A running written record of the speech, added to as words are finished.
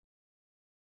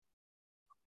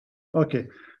Okay.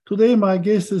 Today, my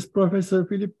guest is Professor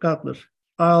Philip Kotler.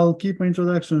 I'll keep my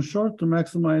introduction short to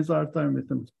maximize our time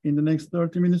with him. In the next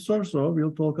 30 minutes or so,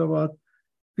 we'll talk about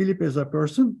Philip as a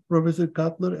person, Professor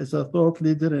Kotler as a thought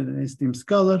leader and an esteemed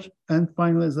scholar, and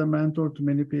finally as a mentor to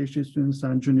many PhD students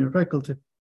and junior faculty.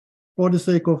 For the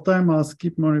sake of time, I'll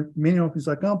skip many of his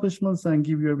accomplishments and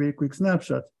give you a very quick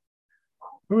snapshot.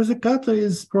 Professor Kotler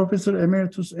is Professor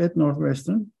Emeritus at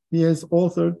Northwestern. He has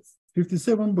authored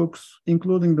 57 books,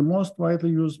 including the most widely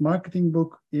used marketing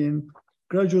book in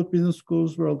graduate business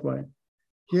schools worldwide.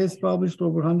 He has published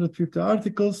over 150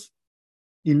 articles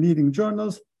in leading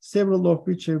journals, several of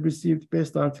which have received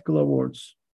Best Article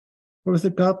awards. Professor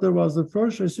Kotler was the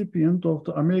first recipient of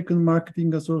the American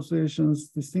Marketing Association's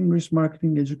Distinguished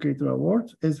Marketing Educator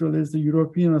Award, as well as the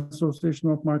European Association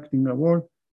of Marketing Award,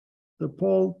 the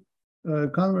Paul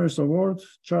Converse Award,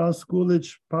 Charles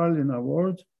Coolidge Parlin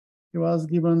Award. He was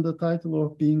given the title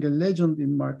of being a legend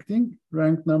in marketing,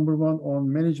 ranked #1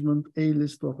 on Management A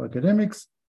list of academics,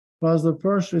 was the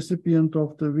first recipient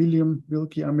of the William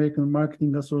Wilkie American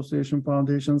Marketing Association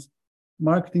Foundation's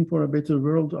Marketing for a Better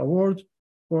World Award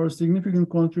for significant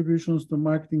contributions to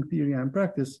marketing theory and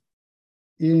practice.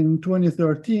 In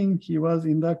 2013, he was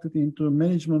inducted into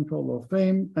Management Hall of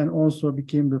Fame and also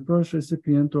became the first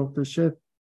recipient of the Chef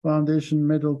Foundation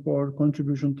Medal for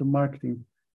contribution to marketing.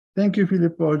 Thank you,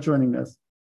 Philip, for joining us.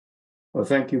 Well,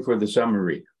 thank you for the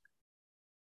summary.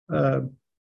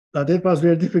 That was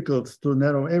very difficult to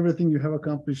narrow everything you have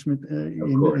accomplished in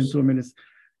 2 minutes.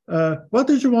 What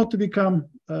did you want to become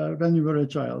when you were a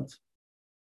child?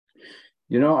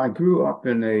 You know, I grew up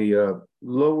in a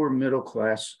lower middle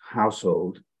class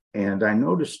household, and I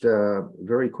noticed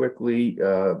very quickly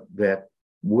that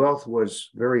wealth was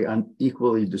very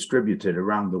unequally distributed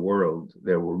around the world.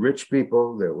 There were rich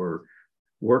people, there were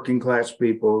working class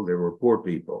people, there were poor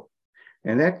people.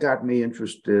 And that got me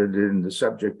interested in the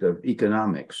subject of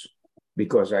economics,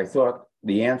 because I thought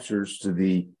the answers to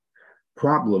the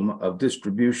problem of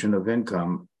distribution of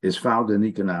income is found in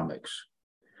economics.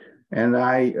 And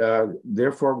I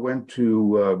therefore went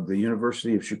to the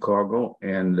University of Chicago,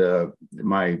 and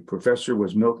my professor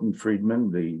was Milton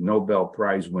Friedman, the Nobel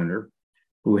Prize winner,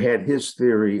 who had his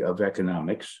theory of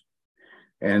economics.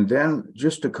 And then,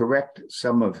 just to correct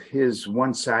some of his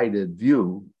one-sided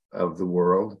view of the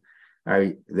world,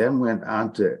 I then went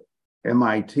on to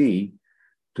MIT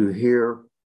to hear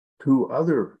two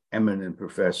other eminent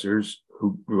professors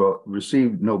who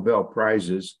received Nobel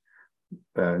Prizes,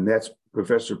 and that's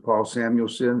Professor Paul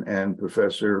Samuelson and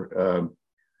Professor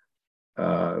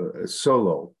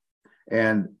Solow.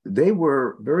 And they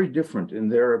were very different in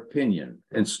their opinion.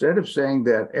 Instead of saying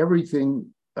that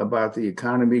everything about the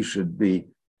economy should be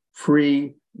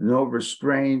free, no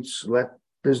restraints, let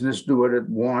business do what it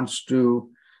wants to,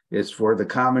 it's for the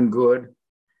common good.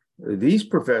 These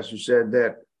professors said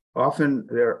that often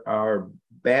there are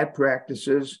bad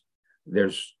practices,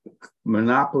 there's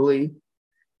monopoly,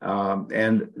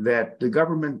 and that the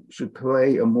government should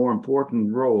play a more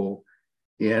important role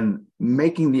in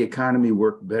making the economy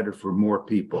work better for more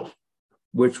people,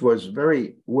 which was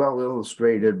very well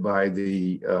illustrated by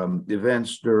the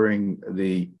events during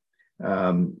the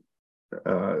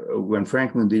when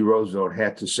Franklin D. Roosevelt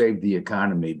had to save the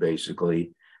economy,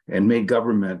 basically, and made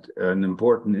government an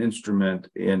important instrument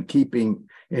in keeping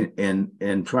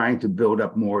and trying to build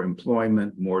up more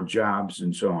employment, more jobs,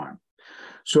 and so on.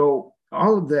 So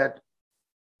all of that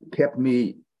kept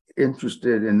me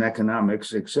interested in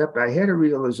economics, except I had a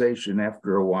realization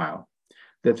after a while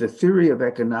that the theory of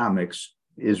economics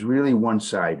is really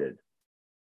one-sided.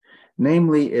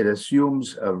 Namely, it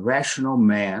assumes a rational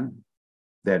man,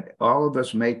 that all of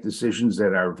us make decisions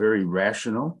that are very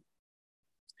rational.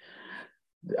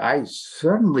 I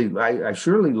surely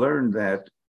learned that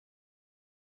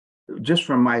just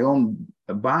from my own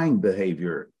buying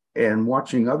behavior and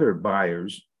watching other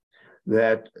buyers,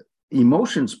 that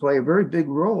emotions play a very big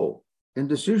role in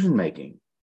decision making.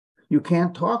 You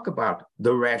can't talk about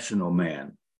the rational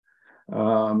man.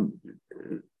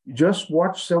 Just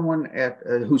watch someone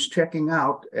who's checking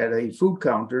out at a food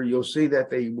counter. You'll see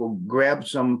that they will grab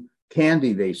some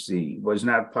candy they see. It was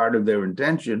not part of their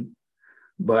intention,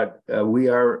 but we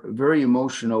are very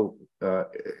emotional,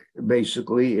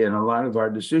 basically, in a lot of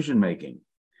our decision making.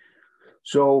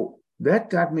 So that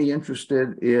got me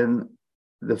interested in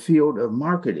the field of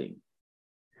marketing.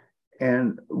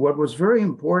 And what was very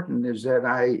important is that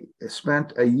I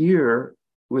spent a year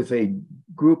with a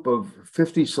group of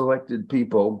 50 selected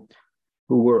people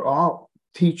who were all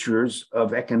teachers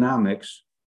of economics,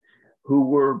 who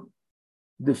were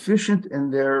deficient in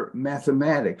their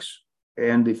mathematics,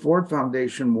 and the Ford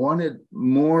Foundation wanted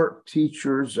more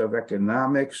teachers of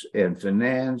economics and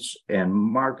finance and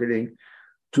marketing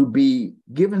to be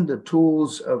given the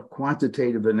tools of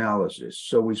quantitative analysis.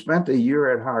 So we spent a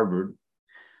year at Harvard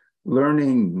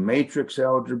learning matrix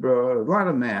algebra, a lot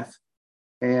of math.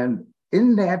 And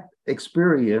in that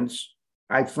experience,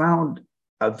 I found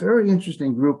a very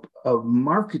interesting group of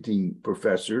marketing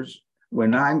professors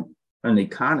when I'm an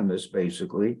economist,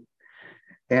 basically.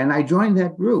 And I joined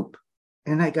that group,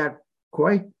 and I got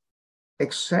quite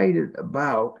excited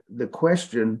about the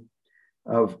question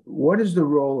of what is the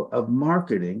role of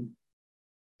marketing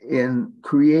in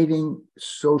creating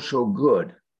social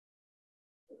good?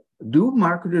 Do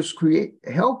marketers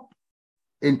help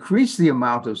increase the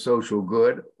amount of social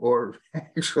good or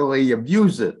actually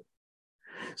abuse it?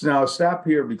 So now I'll stop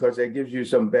here because that gives you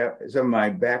some of my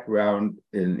background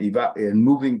in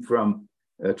moving from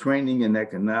training in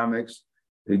economics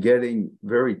to getting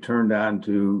very turned on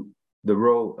to the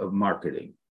role of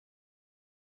marketing.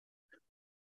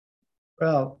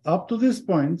 Well, up to this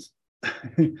point,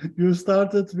 you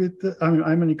started with,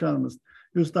 I'm an economist.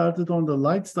 You started on the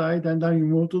light side and then you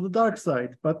moved to the dark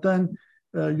side. But then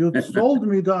you sold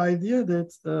me the idea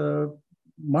that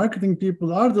marketing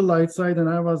people are the light side, and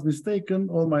I was mistaken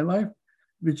all my life,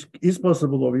 which is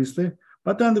possible, obviously.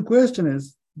 But then the question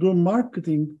is, do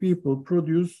marketing people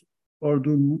produce, or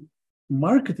does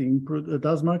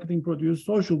marketing produce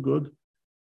social good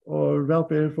or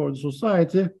welfare for the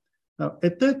society? Now,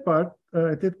 at that part,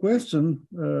 at that question,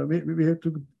 we have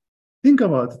to think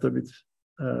about it a bit.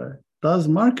 Does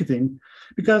marketing,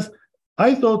 because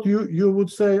I thought you would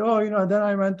say, oh, then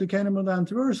I went to Kahneman and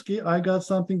Tversky, I got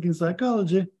something in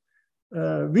psychology,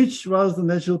 which was the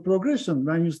natural progression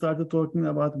when you started talking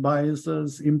about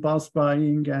biases, impulse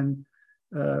buying, and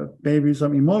maybe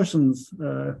some emotions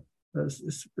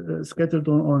scattered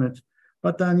on it.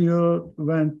 But then you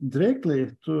went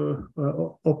directly to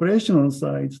operational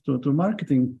sides, to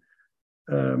marketing.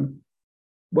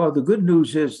 Well, the good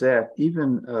news is that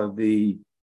even the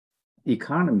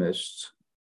economists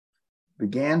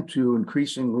began to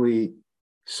increasingly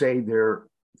say their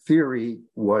theory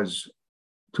was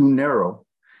too narrow.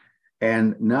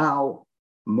 And now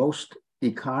most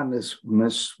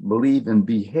economists believe in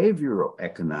behavioral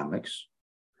economics.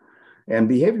 And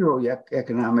behavioral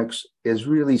economics is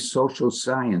really social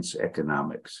science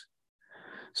economics.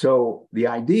 So the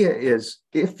idea is,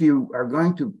 if you are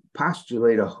going to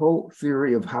postulate a whole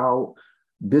theory of how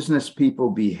business people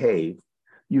behave,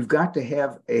 you've got to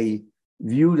have a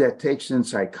view that takes in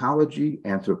psychology,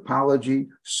 anthropology,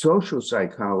 social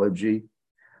psychology,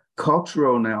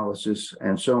 cultural analysis,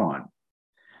 and so on.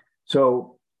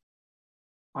 So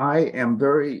I am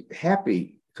very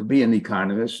happy to be an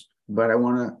economist, but I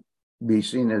want to be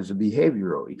seen as a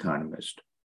behavioral economist.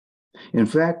 In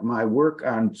fact, my work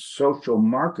on social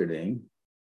marketing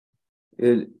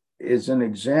is an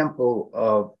example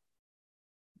of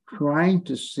trying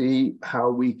to see how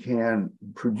we can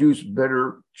produce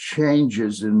better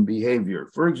changes in behavior.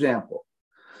 For example,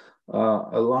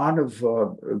 a lot of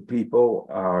people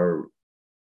are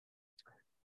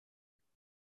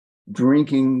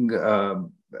drinking,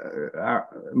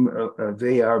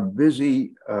 they are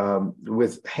busy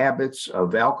with habits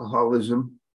of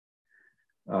alcoholism.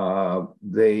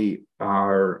 They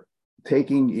are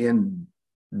taking in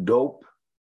dope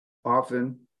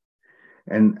often.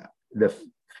 And the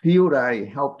field I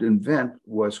helped invent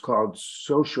was called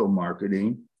social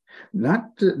marketing,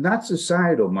 not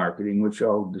societal marketing, which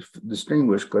I'll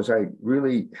distinguish because I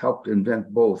really helped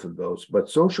invent both of those. But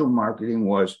social marketing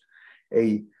was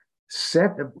a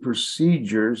set of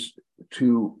procedures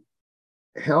to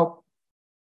help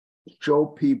show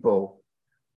people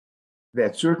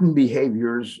that certain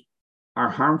behaviors are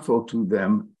harmful to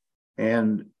them,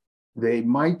 and they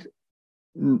might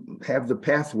have the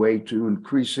pathway to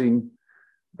increasing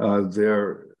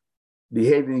their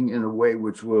behaving in a way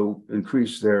which will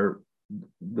increase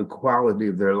the quality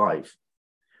of their life.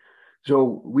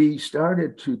 So we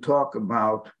started to talk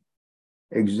about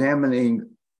examining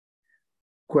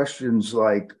questions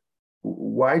like,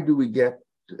 why do we get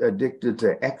addicted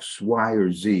to X, Y,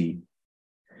 or Z?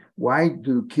 Why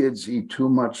do kids eat too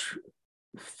much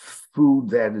food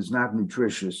that is not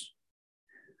nutritious?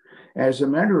 As a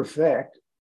matter of fact,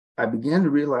 I began to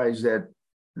realize that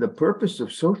the purpose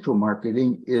of social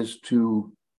marketing is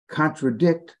to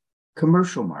contradict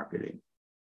commercial marketing.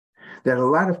 That a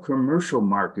lot of commercial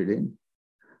marketing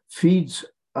feeds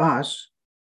us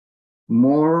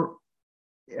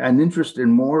an interest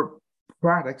in more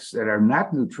products that are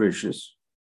not nutritious,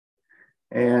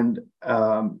 and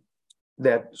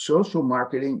that social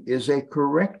marketing is a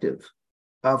corrective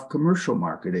of commercial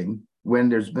marketing when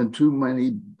there's been too many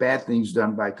bad things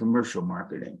done by commercial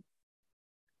marketing.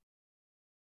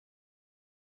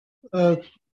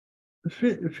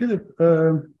 Philip,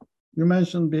 you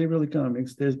mentioned behavioral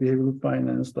economics. There's behavioral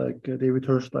finance, like David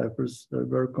Hirschleifer's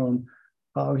work on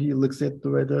how he looks at the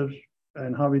weather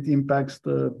and how it impacts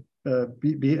the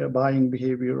buying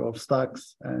behavior of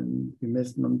stocks and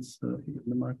investments in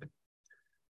the market.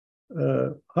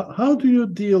 How do you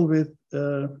deal with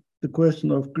the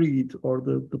question of greed, or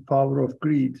the power of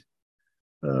greed,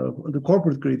 the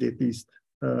corporate greed at least,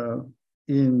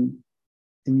 in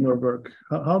your work?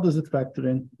 How does it factor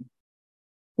in?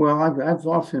 Well, I've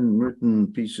often written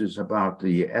pieces about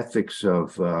the ethics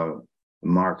of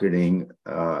marketing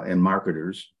and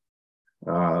marketers.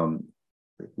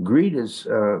 Greed is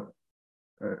a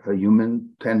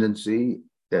human tendency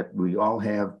that we all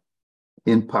have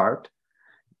in part.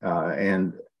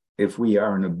 And if we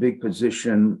are in a big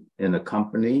position in a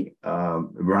company,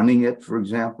 running it, for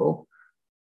example,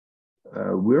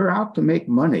 we're out to make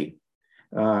money.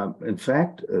 In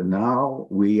fact, now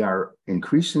we are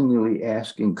increasingly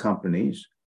asking companies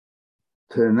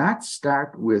to not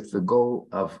start with the goal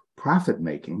of profit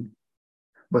making,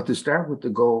 but to start with the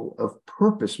goal of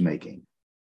purpose making.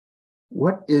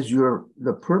 What is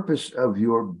the purpose of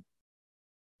your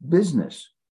business?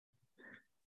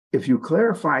 If you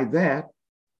clarify that,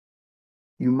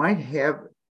 you might have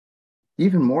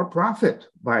even more profit,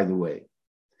 by the way.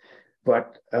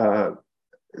 But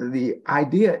the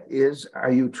idea is,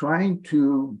 are you trying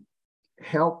to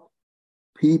help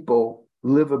people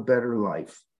live a better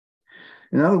life?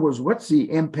 In other words, what's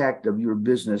the impact of your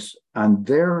business on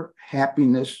their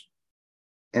happiness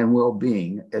and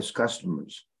well-being as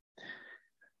customers?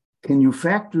 Can you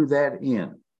factor that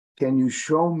in? Can you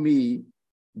show me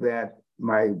that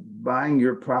by buying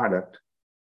your product,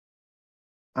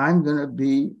 I'm going to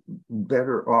be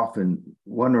better off in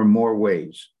one or more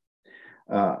ways?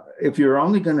 If you're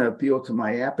only going to appeal to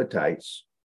my appetites,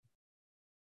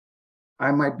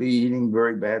 I might be eating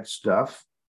very bad stuff,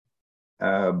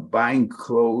 buying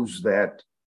clothes that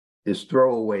is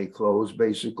throwaway clothes,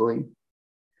 basically.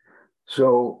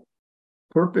 So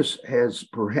purpose has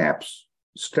perhaps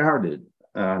started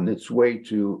on its way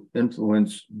to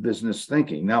influence business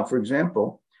thinking. Now, for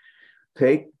example,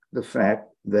 take the fact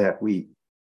that we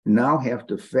now have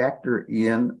to factor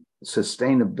in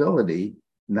sustainability,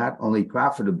 not only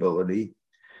profitability,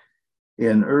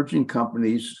 in urging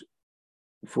companies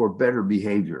for better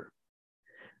behavior.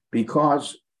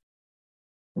 Because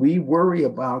we worry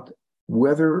about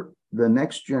whether the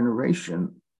next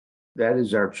generation, that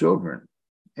is our children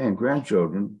and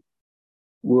grandchildren,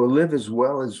 will live as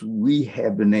well as we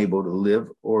have been able to live,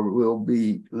 or will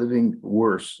be living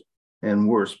worse and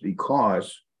worse,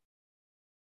 because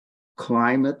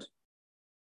climate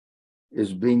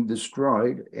is being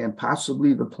destroyed, and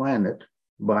possibly the planet,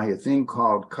 by a thing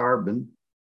called carbon,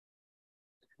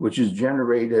 which is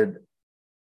generated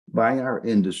by our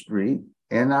industry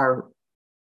and our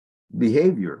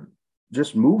behavior.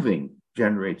 Just moving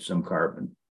generates some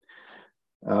carbon.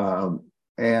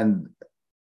 And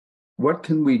what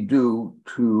can we do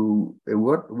to,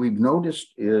 what we've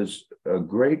noticed is a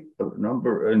great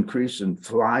increase in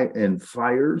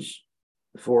fires,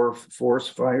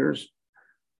 forest fires,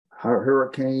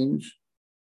 hurricanes,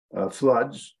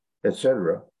 floods,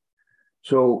 etc.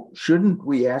 So shouldn't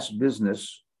we ask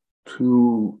business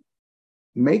to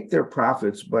make their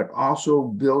profits, but also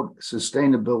build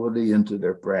sustainability into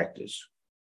their practice?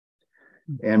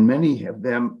 And many of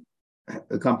them,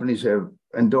 the companies have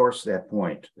endorsed that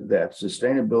point, that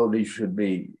sustainability should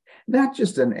be not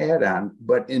just an add-on,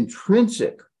 but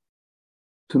intrinsic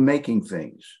to making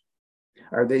things.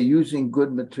 Are they using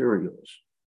good materials?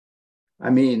 I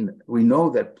mean, we know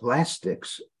that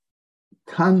plastics,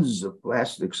 tons of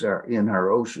plastics are in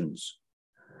our oceans.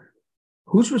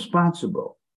 Who's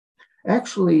responsible?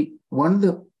 Actually, one of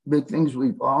the big things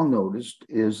we've all noticed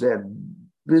is that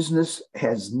business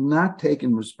has not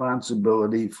taken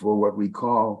responsibility for what we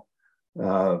call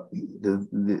the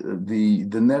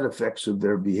net effects of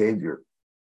their behavior.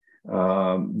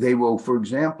 They will, for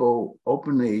example,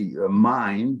 open a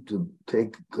mine to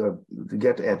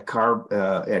get at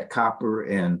copper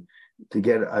and to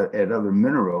get at other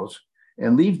minerals,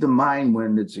 and leave the mine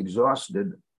when it's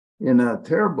exhausted in a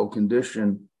terrible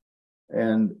condition,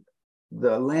 and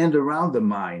the land around the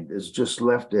mine is just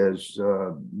left as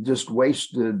just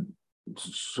wasted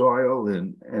soil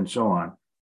and so on.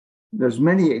 There's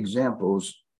many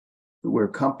examples where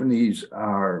companies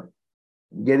are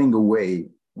getting away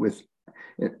with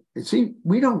it. See,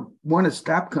 we don't want to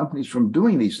stop companies from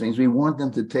doing these things. We want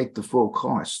them to take the full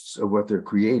costs of what they're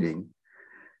creating.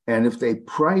 And if they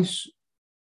price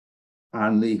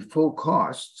on the full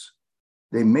costs.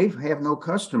 They may have no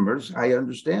customers. I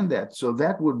understand that. So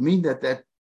that would mean that that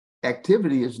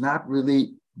activity is not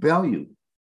really valued.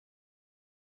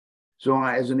 So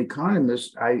as an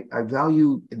economist, I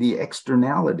value the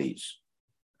externalities.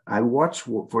 I watch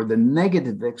for the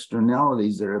negative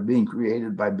externalities that are being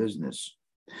created by business.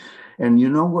 And you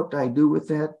know what I do with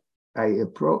that? I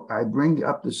bring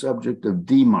up the subject of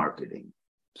demarketing.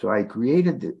 So I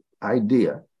created the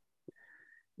idea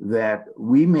that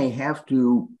we may have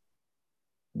to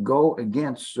go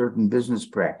against certain business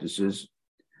practices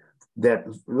that,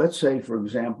 let's say, for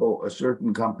example, a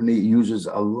certain company uses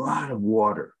a lot of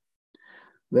water.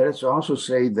 Let us also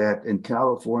say that in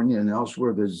California and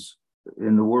elsewhere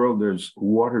in the world, there's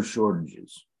water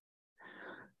shortages.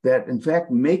 That, in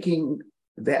fact, making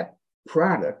that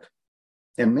product,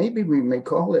 and maybe we may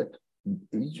call it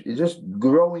just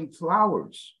growing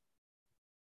flowers,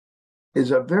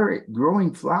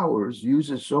 growing flowers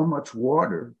uses so much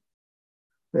water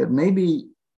that maybe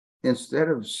instead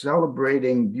of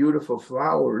celebrating beautiful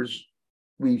flowers,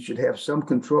 we should have some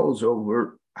controls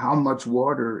over how much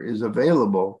water is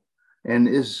available, and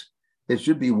it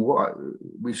should be water.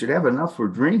 We should have enough for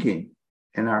drinking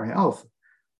and our health.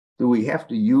 Do we have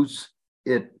to use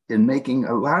it in making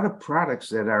a lot of products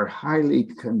that are highly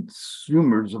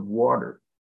consumers of water?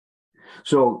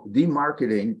 So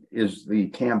demarketing is the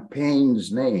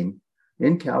campaign's name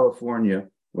in California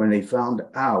when they found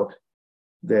out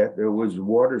that there was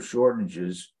water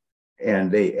shortages, and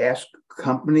they asked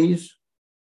companies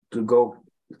to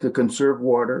conserve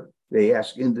water. They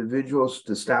asked individuals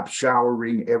to stop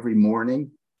showering every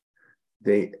morning.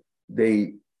 That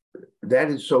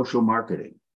is social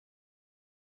marketing.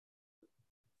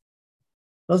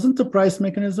 Doesn't the price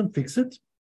mechanism fix it?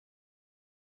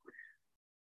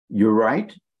 You're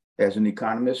right. As an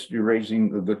economist, you're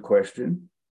raising a good question.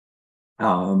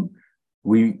 Isn't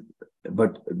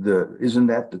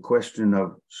that the question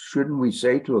of, shouldn't we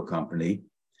say to a company,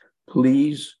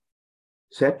 please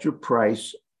set your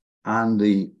price on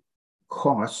the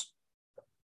cost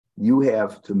you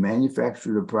have to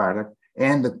manufacture the product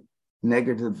and the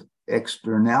negative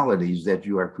externalities that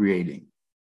you are creating?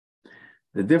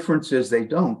 The difference is they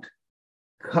don't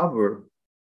cover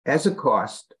as a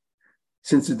cost,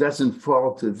 since it doesn't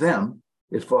fall to them,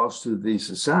 it falls to the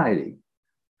society.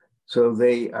 So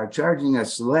they are charging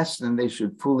us less than they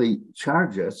should fully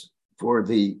charge us for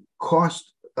the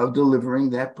cost of delivering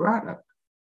that product.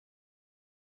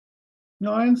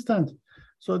 No, I understand.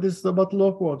 So this is a bottle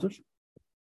of water.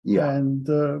 Yeah. And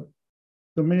the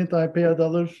minute I pay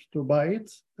 $1 to buy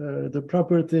it, the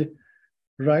property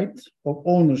right of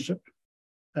ownership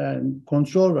and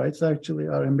control rights actually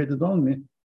are embedded on me.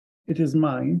 It is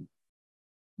mine.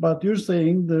 But you're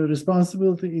saying the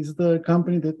responsibility is the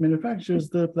company that manufactures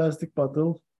the plastic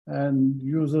bottle and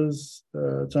uses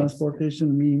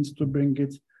transportation means to bring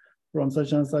it from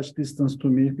such and such distance to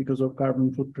me because of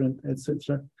carbon footprint,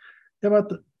 etc. Yeah, but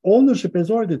the ownership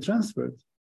has already transferred.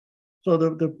 So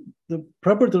the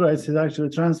property rights is actually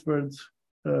transferred,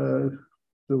 the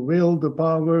will, the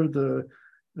power, the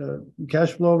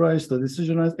cash flow rights, the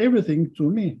decision rights, everything to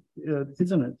me,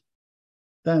 isn't it?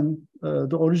 Then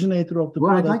the originator of the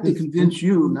product. Well, I'd like to convince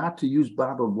you not to use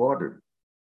bottled water.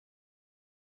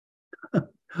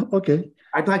 Okay.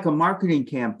 I'd like a marketing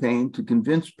campaign to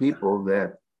convince people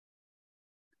that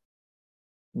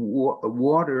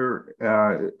water,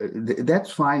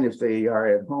 that's fine if they are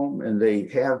at home and they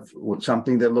have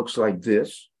something that looks like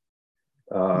this,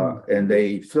 and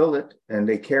they fill it and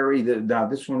they carry now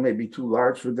this one may be too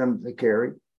large for them to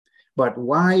carry. But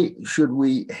why should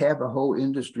we have a whole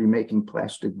industry making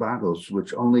plastic bottles,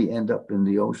 which only end up in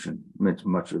the ocean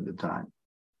much of the time?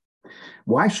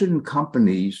 Why shouldn't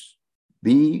companies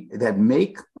that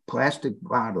make plastic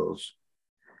bottles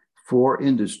for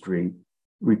industry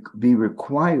be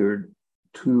required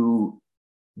to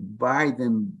buy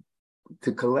them,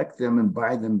 to collect them and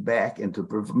buy them back, and to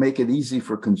make it easy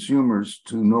for consumers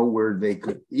to know where they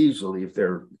could easily, if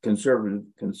they're conservative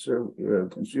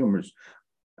consumers,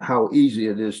 how easy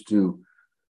it is to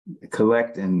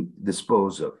collect and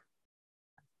dispose of.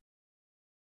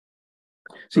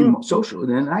 See, social,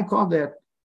 and I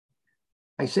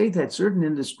say that certain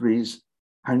industries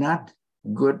are not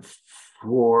good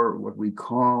for what we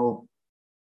call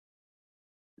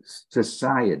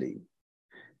society.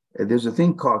 There's a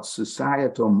thing called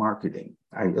societal marketing,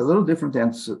 a little different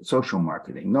than social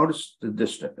marketing. Notice the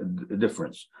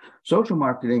difference. Social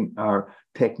marketing are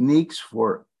techniques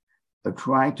for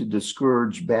trying to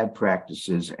discourage bad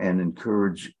practices and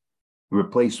encourage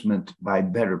replacement by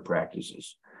better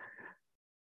practices.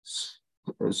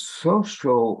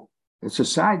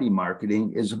 Society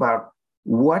marketing is about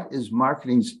what is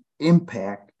marketing's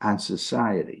impact on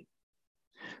society?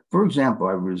 For example,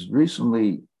 I was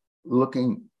recently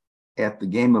looking at the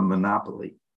game of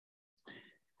Monopoly.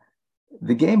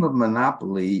 The game of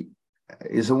Monopoly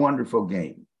is a wonderful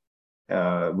game.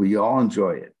 We all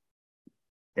enjoy it.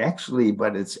 Actually,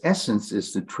 but its essence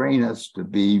is to train us to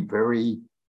be very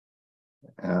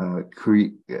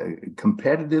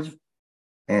competitive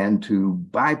and to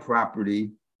buy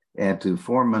property and to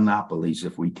form monopolies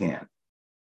if we can.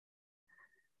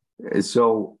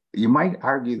 So you might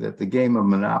argue that the game of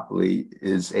Monopoly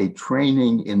is a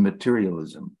training in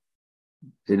materialism.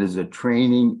 It is a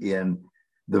training in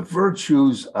the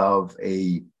virtues of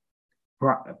a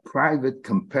private,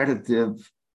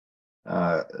 competitive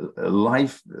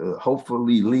life,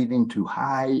 hopefully leading to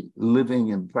high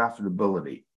living and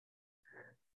profitability.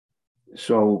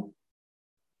 So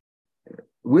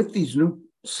with these new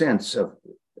sense of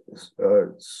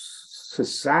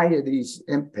society's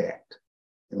impact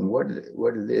and what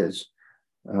it is,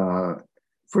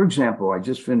 for example, I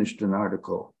just finished an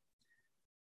article.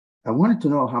 I wanted to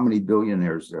know how many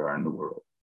billionaires there are in the world.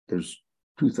 There's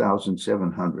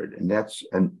 2,700, and that's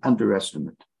an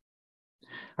underestimate.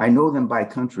 I know them by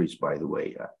countries, by the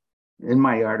way. In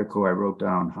my article, I wrote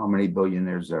down how many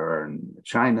billionaires there are in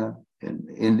China, in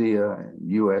India, in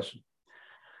the US.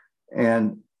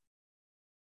 And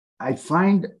I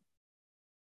find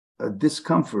a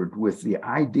discomfort with the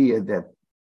idea that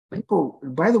people,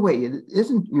 by the way,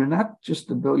 you're not just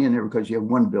a billionaire because you have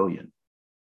 1 billion.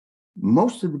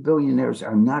 Most of the billionaires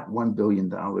are not $1 billion,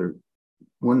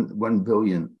 1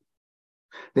 billion.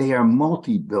 They are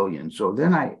multi-billion. So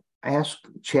then I asked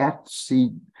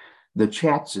the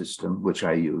chat system, which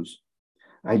I use,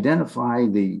 identify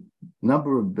the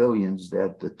number of billions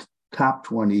that the top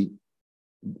 20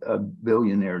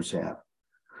 billionaires have.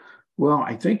 Well,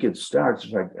 I think it starts,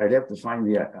 I'd have to find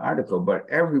the article, but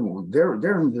everyone, they're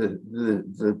in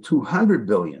the 200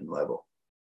 billion level,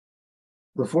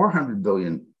 the 400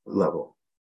 billion level.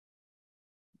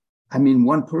 I mean,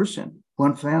 one person,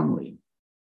 one family.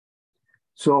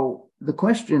 So the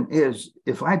question is,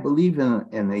 if I believe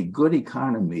in a good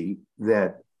economy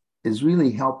that is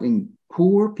really helping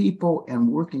poor people and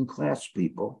working class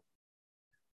people,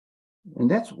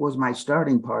 and that was my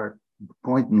starting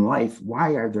point in life.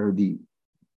 Why are there the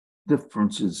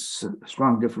differences,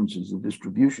 strong differences of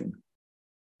distribution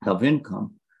of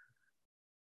income?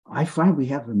 I find we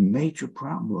have a major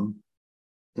problem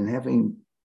in having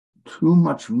too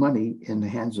much money in the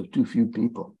hands of too few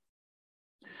people,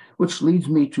 which leads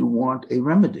me to want a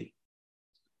remedy.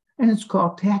 And it's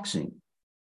called taxing.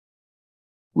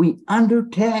 We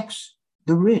undertax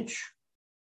the rich.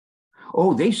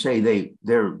 Oh, they say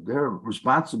they're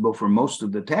responsible for most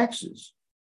of the taxes,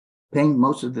 paying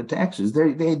most of the taxes.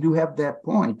 They do have that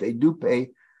point. They do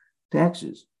pay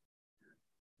taxes.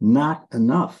 Not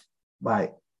enough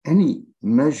by any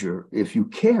measure if you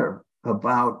care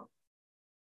about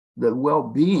the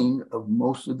well-being of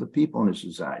most of the people in a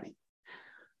society.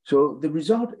 So the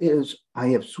result is I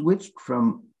have switched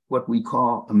from what we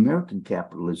call American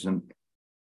capitalism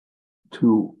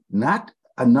to not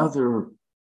another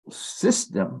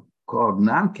system called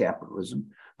non-capitalism,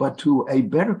 but to a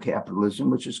better capitalism,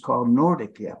 which is called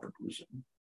Nordic capitalism.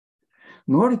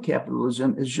 Nordic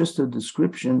capitalism is just a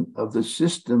description of the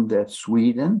system that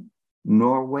Sweden,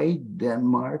 Norway,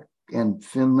 Denmark, and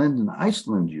Finland and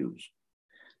Iceland use.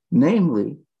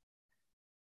 Namely,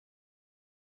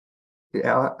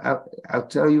 I'll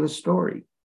tell you a story.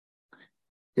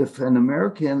 If an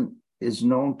American is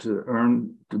known to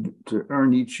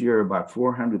earn each year about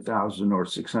 $400,000 or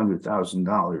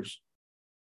 $600,000,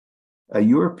 a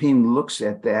European looks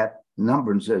at that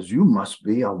number and says, "You must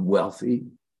be a wealthy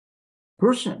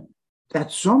person.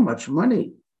 That's so much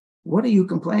money. What are you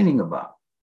complaining about?"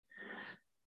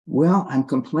 Well, I'm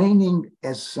complaining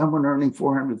as someone earning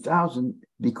 $400,000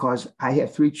 because I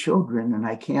have 3 children and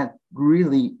I can't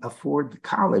really afford the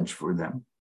college for them.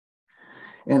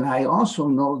 And I also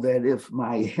know that if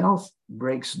my health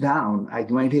breaks down, I'm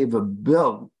going to have a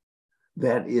bill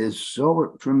that is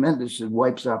so tremendous it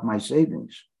wipes out my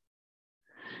savings.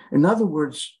 In other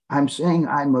words, I'm saying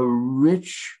I'm a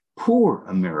rich, poor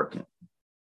American.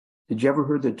 Did you ever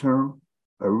hear the term,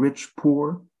 a rich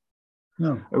poor?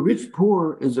 No. A rich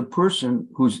poor is a person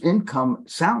whose income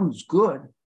sounds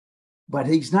good, but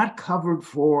he's not covered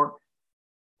for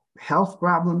health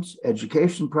problems,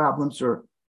 education problems, or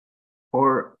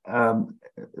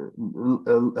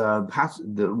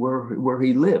where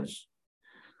he lives.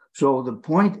 So the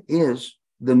point is,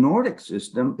 the Nordic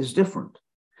system is different.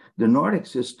 The Nordic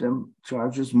system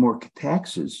charges more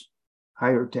taxes,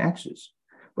 higher taxes,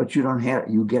 but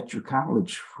you get your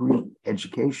college free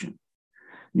education.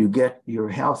 You get your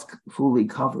health fully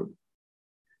covered.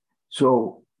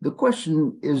 So the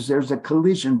question is, there's a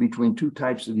collision between two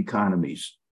types of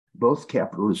economies, both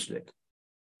capitalistic.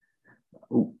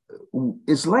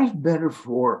 Is life better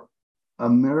for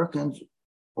Americans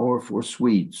or for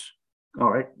Swedes?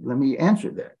 All right, let me answer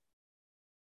that.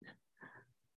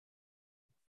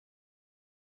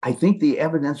 I think the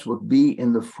evidence would be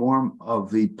in the form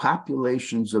of the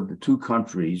populations of the two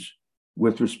countries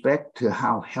with respect to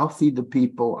how healthy the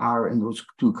people are in those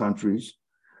two countries,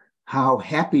 how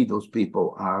happy those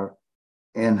people are,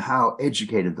 and how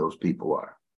educated those people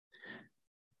are.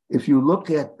 If you look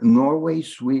at Norway,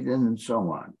 Sweden, and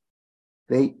so on,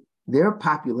 their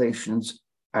populations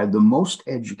are the most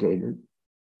educated,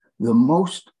 the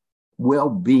most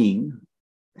well-being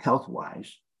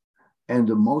health-wise, and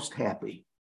the most happy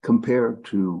compared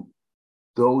to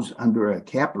those under a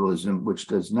capitalism which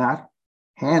does not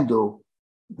handle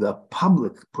the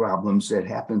public problems that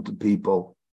happen to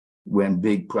people when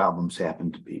big problems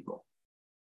happen to people.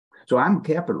 So I'm a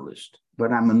capitalist,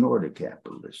 but I'm a Nordic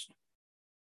capitalist.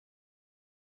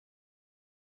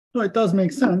 No, it does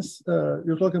make sense.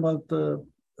 You're talking about the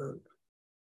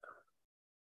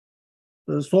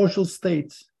social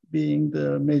state being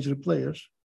the major player.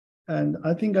 And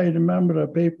I think I remember a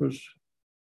paper,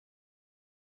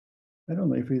 I don't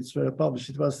know if it's published,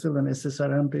 it was still an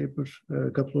SSRM paper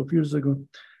a couple of years ago.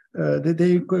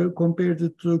 They compared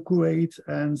it to Kuwait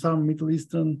and some Middle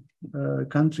Eastern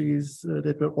countries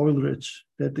that were oil rich,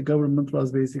 that the government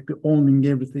was basically owning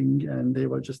everything and they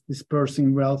were just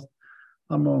dispersing wealth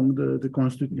among the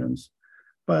constituents.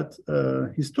 But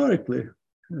historically,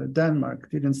 Denmark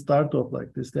didn't start off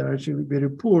like this. They're actually very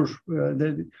poor.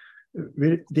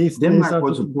 Denmark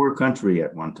was a poor country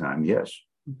at one time, yes.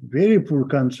 Very poor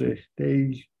country.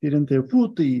 They didn't have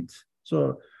food to eat.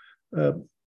 So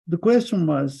the question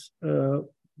was,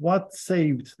 what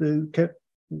saved the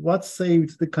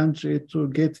country to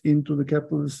get into the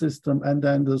capitalist system and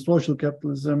then the social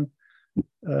capitalism?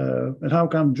 And how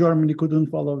come Germany couldn't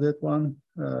follow that one?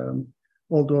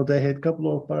 Although they had a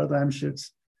couple of paradigm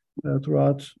shifts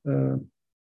throughout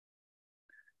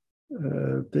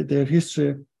their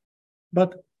history.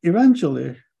 But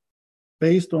eventually,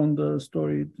 based on the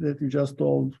story that you just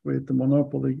told with the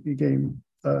Monopoly game,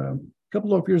 a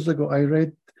couple of years ago, I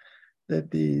read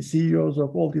that the CEOs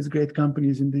of all these great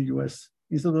companies in the US,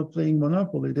 instead of playing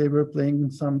Monopoly, they were playing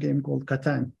some game called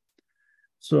Catan.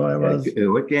 So I was...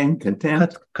 What game?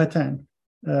 Catan? Catan.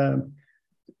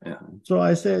 Yeah. So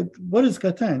I said, what is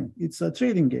Catan? It's a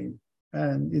trading game.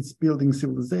 And it's building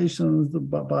civilizations,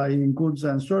 buying goods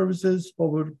and services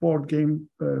over board game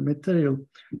material.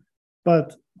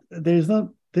 But there's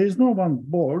no one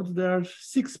board. There are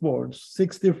 6 boards,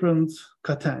 6 different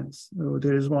Catans.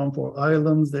 There is one for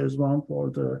islands. There's one for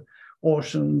the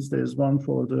oceans. There's one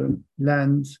for the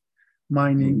land,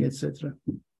 mining, etc.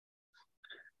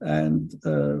 And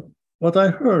what I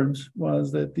heard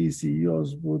was that these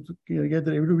CEOs would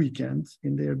gather every weekend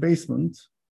in their basement,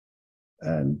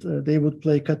 and they would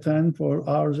play Catan for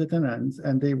hours at an end,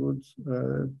 and they would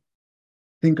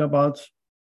think about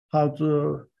how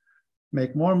to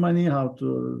make more money, how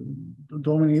to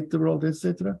dominate the world,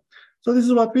 etc. So this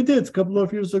is what we did. A couple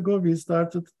of years ago, we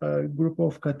started a group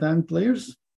of Catan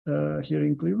players here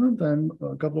in Cleveland, and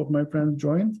a couple of my friends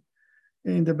joined.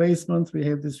 In the basement, we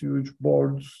have these huge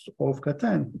boards of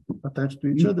Catan attached to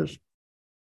each other.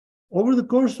 Over the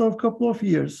course of a couple of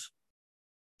years,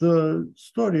 the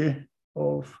story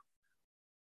of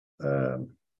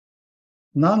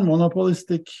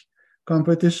non-monopolistic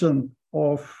competition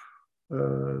of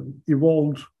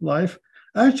evolved life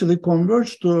actually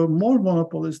converged to more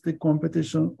monopolistic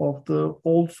competition of the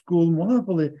old school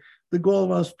monopoly. The goal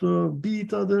was to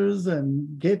beat others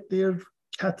and get their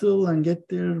cattle and get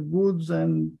their woods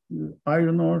and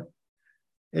iron ore,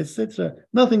 etc.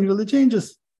 Nothing really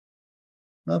changes.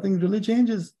 Nothing really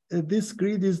changes. This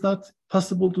greed is not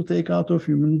possible to take out of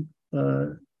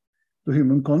the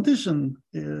human condition.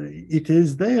 It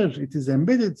is there. It is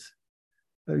embedded.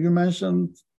 You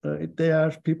mentioned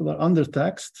people are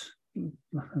undertaxed.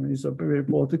 I mean, it's a very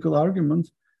political argument.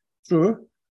 True.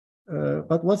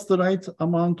 But what's the right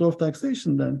amount of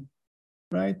taxation then,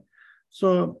 right?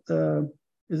 So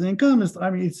as an economist, I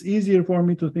mean, it's easier for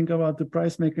me to think about the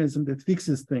price mechanism that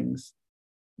fixes things.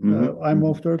 I'm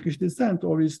of Turkish descent.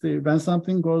 Obviously, when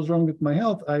something goes wrong with my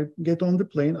health, I get on the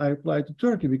plane, I fly to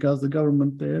Turkey because the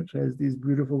government there has these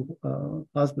beautiful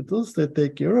hospitals that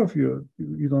take care of you.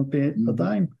 You don't pay a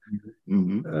dime.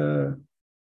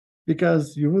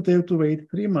 Because you would have to wait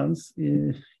 3 months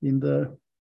in the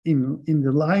in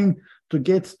the line to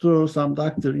get to some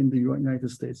doctor in the United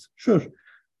States. Sure.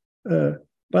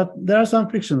 But there are some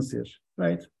frictions here,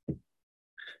 right?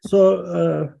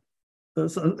 So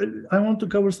I want to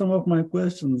cover some of my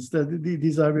questions.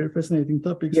 These are very fascinating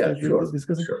topics that we're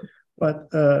discussing. Sure. But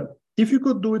if you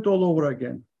could do it all over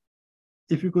again,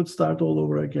 if you could start all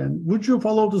over again, would you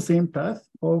follow the same path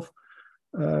of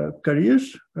career?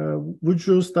 Would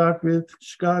you start with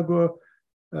Chicago,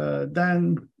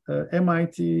 then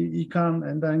MIT, econ,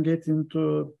 and then get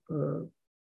into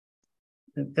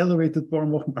an elevated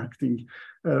form of marketing?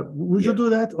 Would you do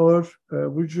that, or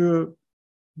would you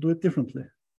do it differently?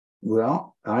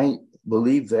 Well, I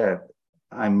believe that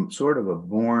I'm sort of a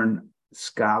born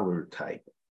scholar type,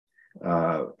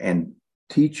 and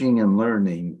teaching and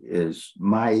learning is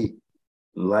my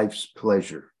life's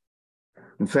pleasure.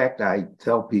 In fact, I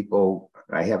tell people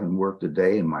I haven't worked a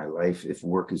day in my life if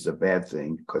work is a bad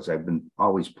thing, because I've been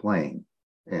always playing,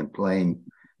 and playing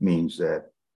means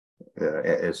that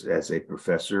as a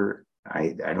professor,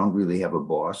 I don't really have a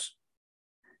boss,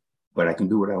 but I can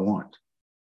do what I want.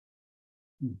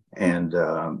 And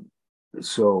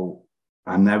so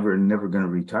I'm never going to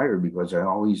retire, because I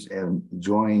always am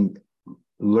enjoying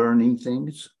learning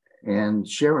things and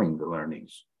sharing the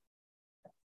learnings.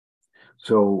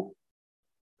 So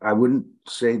I wouldn't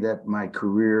say that my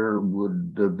career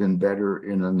would have been better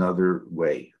in another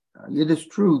way. It is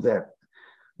true that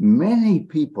many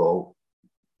people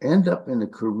end up in a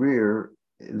career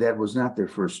that was not their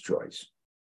first choice.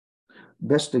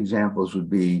 Best examples would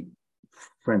be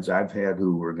friends I've had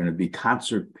who were going to be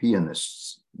concert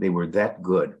pianists. They were that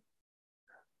good.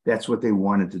 That's what they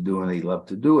wanted to do, and they loved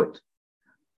to do it.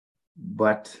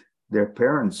 But their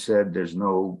parents said there's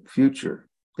no future.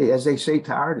 As they say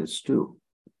to artists too.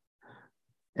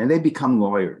 And they become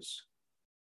lawyers.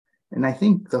 And I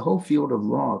think the whole field of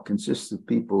law consists of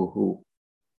people who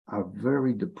are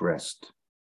very depressed.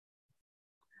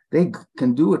 They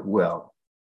can do it well,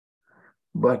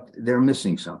 but they're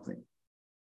missing something.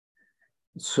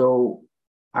 So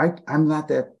I'm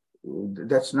not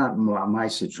that's not my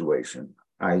situation.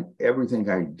 Everything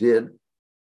I did,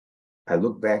 I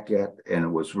look back at, and it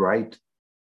was right.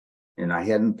 And I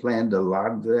hadn't planned a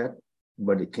lot of that,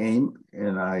 but it came,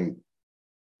 and I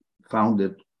found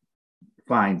it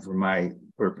fine for my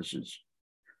purposes.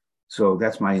 So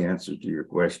that's my answer to your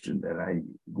question, that I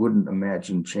wouldn't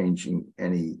imagine changing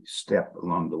any step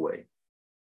along the way.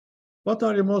 What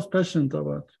are you most passionate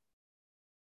about?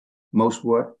 Most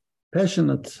what?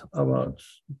 Passionate about.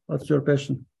 What's your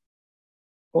passion?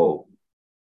 Oh,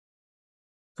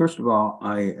 first of all,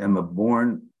 I am a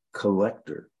born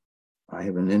collector. I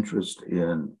have an interest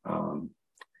in,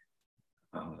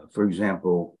 for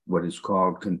example, what is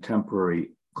called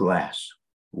contemporary glass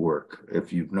work.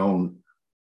 If you've known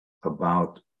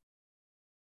about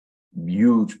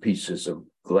huge pieces of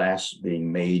glass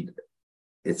being made,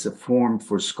 it's a form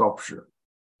for sculpture.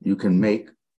 You can make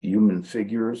human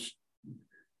figures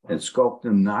and sculpt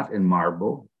them not in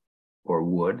marble or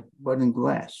wood, but in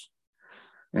glass.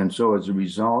 And so as a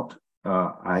result,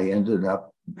 I ended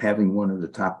up having one of the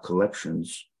top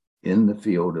collections in the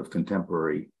field of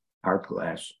contemporary art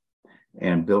glass,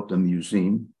 and built a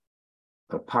museum.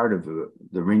 A part of the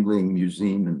Ringling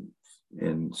Museum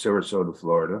in Sarasota,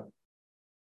 Florida,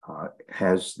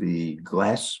 has the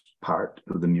glass part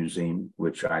of the museum,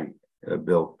 which I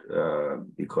built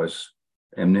because,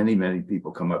 and many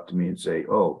people come up to me and say,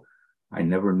 oh, I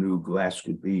never knew glass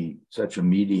could be such a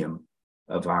medium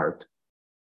of art.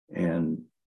 And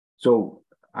so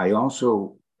I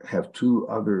also have two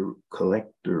other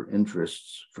collector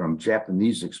interests from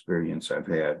Japanese experience I've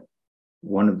had.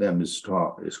 One of them is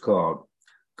called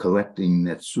collecting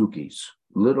netsukis,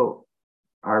 little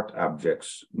art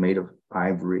objects made of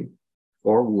ivory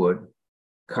or wood,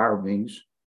 carvings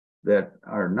that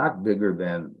are not bigger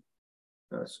than,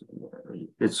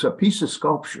 it's a piece of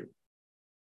sculpture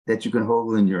that you can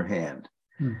hold in your hand.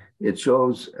 It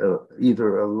shows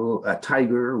either a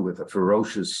tiger with a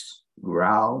ferocious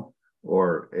growl,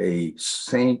 or a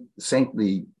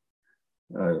saintly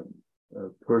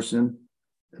person,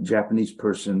 a Japanese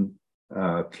person,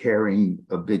 carrying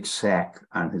a big sack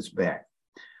on his back.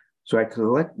 So I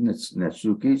collect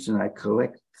netsukis, and I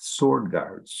collect sword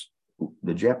guards.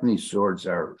 The Japanese swords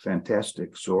are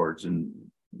fantastic swords,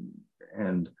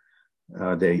 and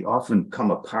they often come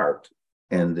apart,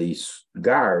 and the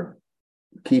guard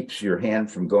keeps your hand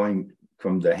from going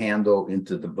from the handle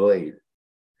into the blade.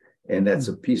 And that's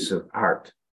a piece of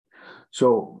art.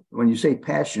 So when you say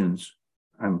passions,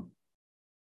 I'm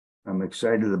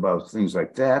excited about things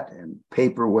like that, and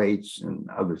paperweights and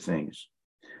other things.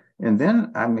 And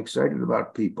then I'm excited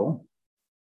about people.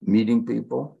 meeting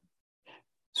people,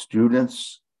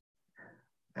 students.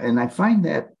 And I find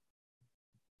that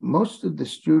most of the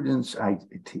students I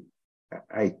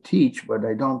teach, but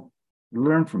I don't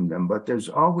learn from them. But there's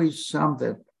always some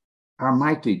that are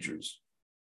my teachers.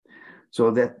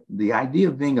 So that the idea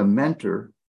of being a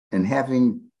mentor and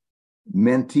having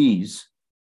mentees,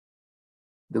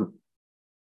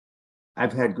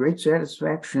 I've had great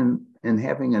satisfaction in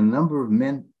having a number of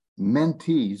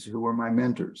mentees who were my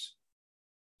mentors.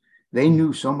 They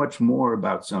knew so much more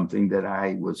about something that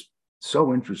I was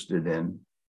so interested in.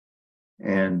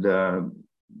 And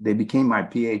they became my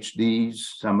PhDs,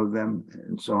 some of them,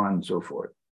 and so on and so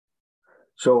forth.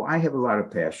 So I have a lot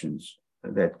of passions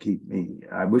that keep me.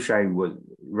 I wish I would,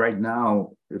 right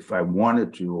now, if I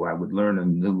wanted to, I would learn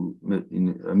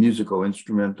a musical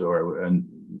instrument or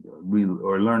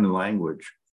learn a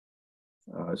language.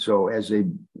 So as a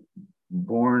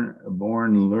born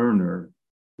learner,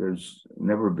 there's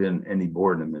never been any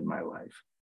boredom in my life.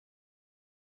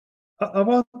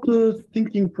 About the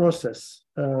thinking process,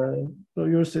 so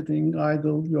you're sitting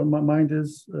idle, your mind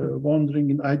is wandering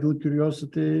in idle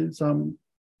curiosity, some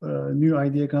new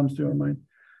idea comes to your mind.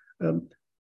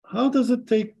 How does it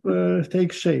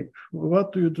take shape?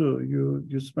 What do?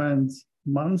 You spend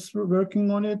months working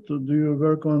on it? Or do you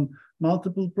work on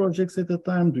multiple projects at a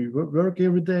time? Do you work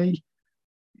every day?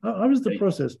 How is the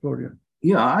process for you?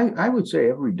 Yeah, I would say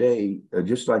every day,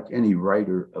 just like any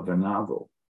writer of a novel,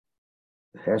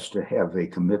 has to have a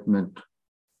commitment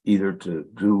either to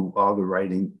do all the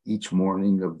writing each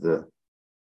morning of the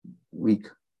week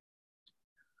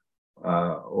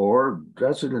or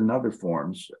does it in other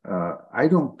forms. I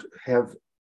don't have,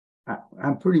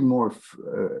 I'm pretty more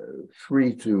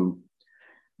free to,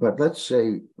 but let's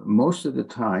say most of the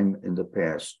time in the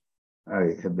past,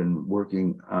 I have been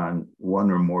working on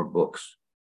one or more books.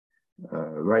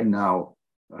 Right now,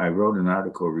 I wrote an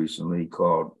article recently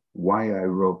called Why I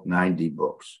Wrote 90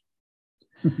 Books.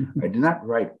 I did not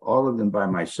write all of them by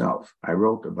myself. I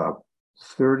wrote about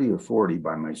 30 or 40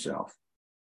 by myself.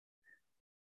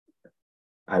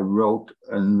 I wrote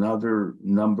another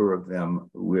number of them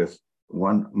with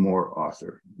one more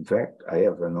author. In fact, I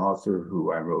have an author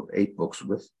who I wrote 8 books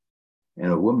with,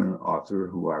 and a woman author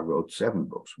who I wrote 7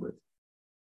 books with.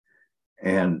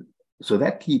 And so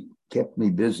that kept me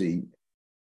busy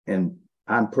and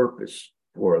on purpose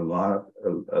for a lot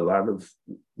of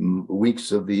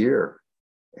weeks of the year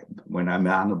when I'm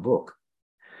on a book.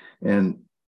 And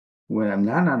when I'm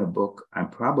not on a book, I'm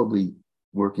probably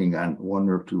working on 1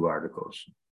 or 2 articles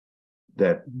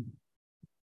that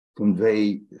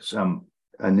convey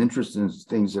an interest in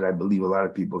things that I believe a lot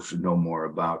of people should know more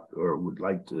about or would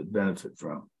like to benefit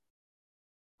from.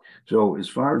 So as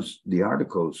far as the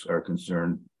articles are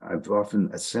concerned, I've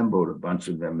often assembled a bunch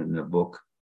of them in a book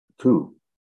too.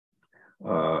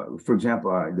 For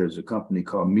example, there's a company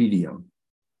called Medium,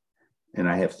 and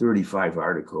I have 35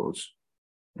 articles,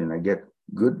 and I get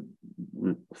good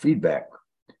feedback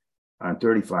on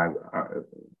 35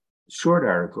 short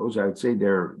articles. I would say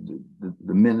they're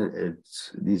the minute.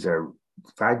 These are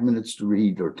 5 minutes to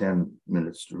read or 10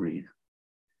 minutes to read,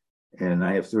 and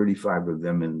I have 35 of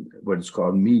them in what is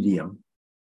called Medium,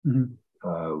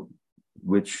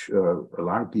 which a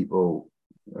lot of people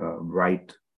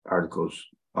write articles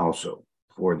also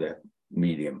for that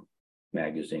Medium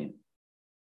magazine.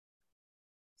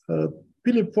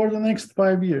 Philip, for the next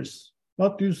 5 years,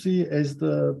 what do you see as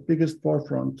the biggest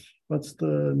forefront? What's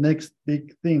the next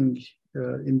big thing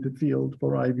in the field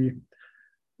for IB?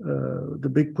 The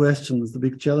big questions, the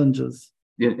big challenges.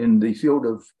 In the field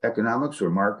of economics or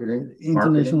marketing?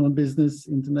 International business,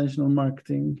 international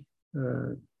marketing.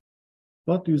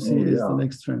 What do you see as the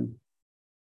next trend?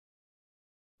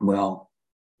 Well,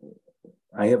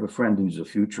 I have a friend who's a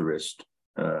futurist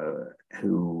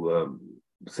who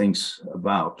thinks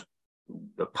about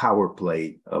the power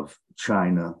play of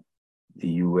China, the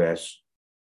US,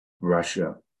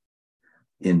 Russia,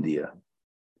 India.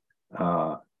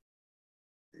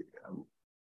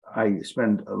 I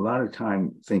spend a lot of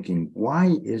time thinking,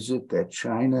 why is it that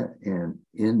China and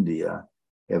India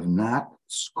have not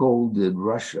scolded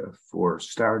Russia for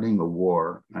starting a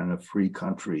war on a free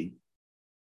country?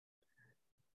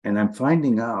 And I'm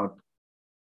finding out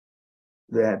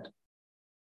that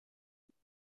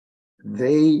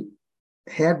they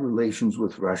had relations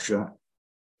with Russia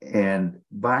and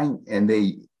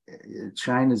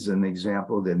China's an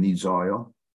example that needs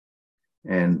oil,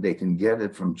 and they can get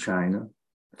it from China,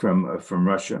 from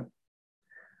Russia.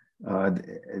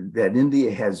 That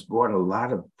India has bought a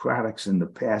lot of products in the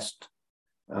past,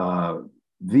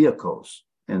 vehicles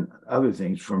and other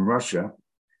things from Russia,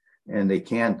 and they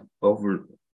can't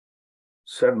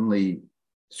suddenly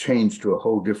changed to a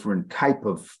whole different type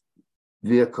of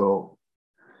vehicle.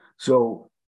 So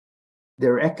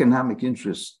their economic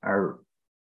interests are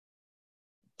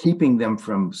keeping them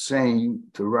from saying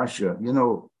to Russia, you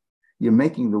know, you're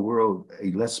making the world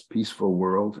a less peaceful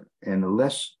world and a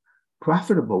less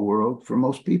profitable world for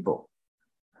most people.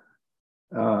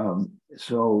 I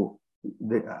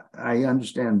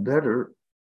understand better,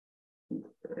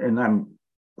 and I'm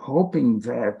hoping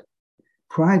that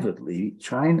privately,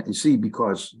 China, see,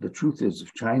 because the truth is,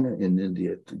 if China and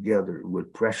India together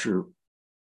would pressure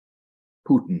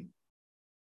Putin,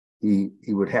 he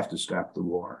would have to stop the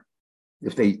war.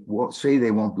 If they say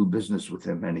they won't do business with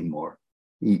him anymore,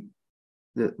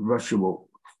 Russia will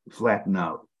flatten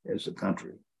out as a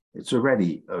country. It's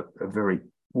already a very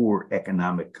poor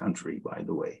economic country, by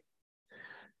the way.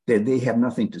 They have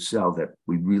nothing to sell that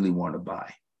we really want to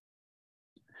buy.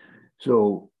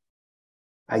 So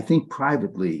I think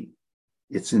privately,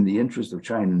 it's in the interest of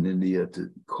China and India to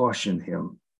caution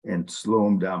him and slow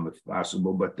him down if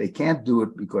possible, but they can't do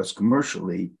it because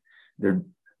commercially, the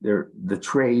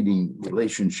trading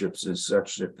relationships is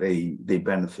such that they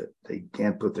benefit. They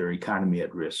can't put their economy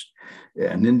at risk.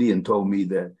 An Indian told me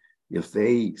that if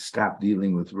they stop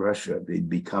dealing with Russia, they'd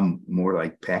become more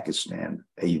like Pakistan,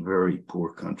 a very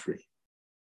poor country.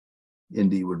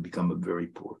 India would become a very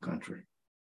poor country.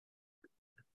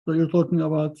 So you're talking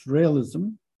about realism.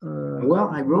 Well,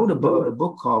 I wrote a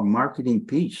book called Marketing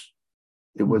Peace.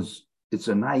 It's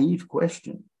a naive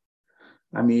question.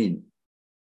 I mean,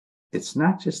 it's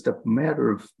not just a matter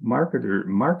of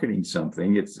marketing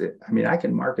something. I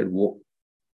can market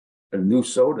a new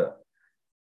soda.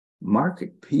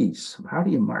 Market peace. How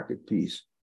do you market peace?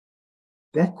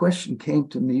 That question came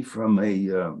to me from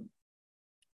a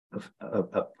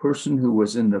person who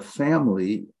was in the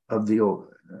family of the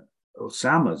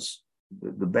Osamas,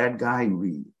 the bad guy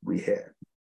we had.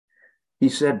 He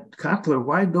said, Kotler,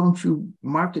 why don't you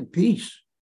market peace?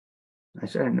 I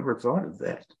said, I never thought of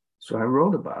that. So I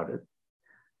wrote about it.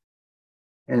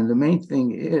 And the main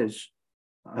thing is,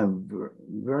 I'm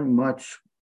very much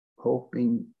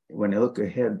hoping, when I look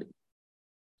ahead,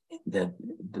 that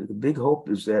the big hope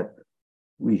is that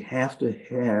we have to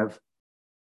have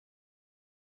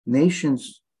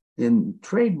nations in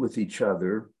trade with each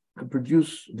other to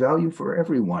produce value for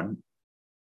everyone.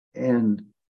 And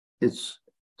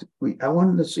I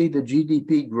wanted to see the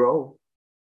GDP grow,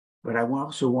 but I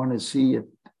also want to see it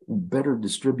better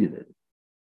distributed.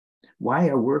 Why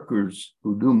are workers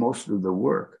who do most of the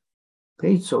work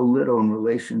paid so little in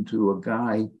relation to a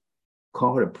guy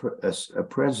called a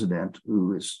president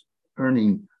who is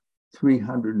earning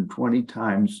 320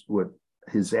 times what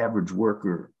his average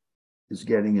worker is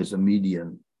getting as a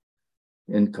median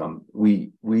income?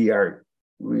 We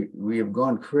have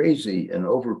gone crazy in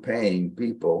overpaying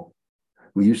people.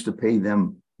 We used to pay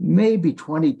them maybe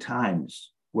 20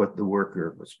 times what the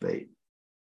worker was paid.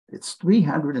 It's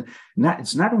 300,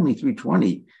 it's not only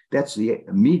 320, that's the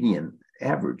median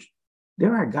average.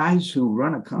 There are guys who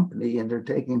run a company and they're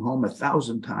taking home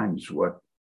 1,000 times what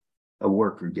a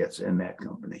worker gets in that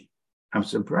company. I'm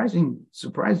surprised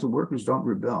the workers don't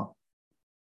rebel.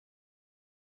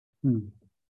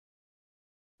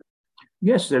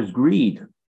 Yes, there's greed.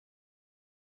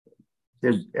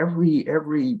 There's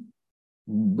every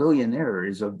billionaire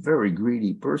is a very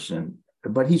greedy person,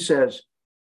 but he says,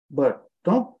 but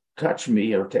don't touch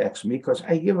me or tax me because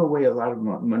I give away a lot of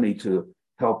money to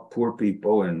help poor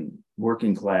people and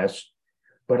working class.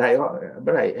 But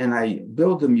I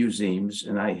build the museums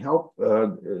and I help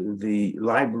the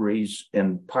libraries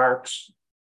and parks,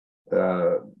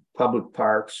 public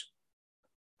parks.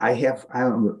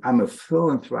 I'm a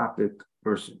philanthropic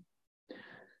person.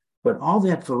 But all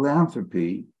that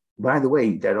philanthropy, by the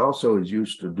way, that also is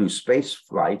used to do space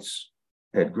flights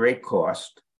at great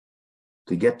cost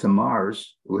to get to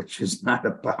Mars, which is not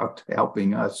about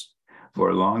helping us for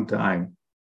a long time.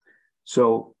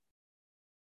 So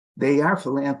they are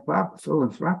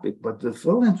philanthropic, but the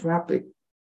philanthropic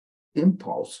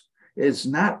impulse is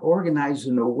not organized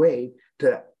in a way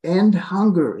to end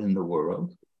hunger in the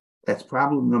world. That's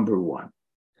problem number one.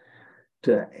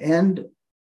 To end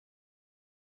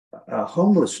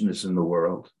homelessness in the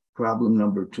world, problem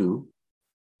number two.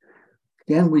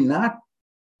 Can we not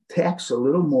tax a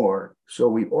little more so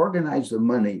we organize the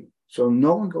money so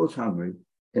no one goes hungry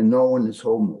and no one is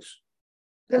homeless?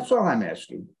 That's all I'm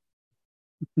asking.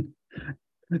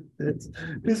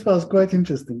 This was quite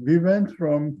interesting. We went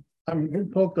from, we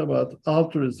talked about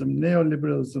altruism,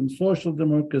 neoliberalism, social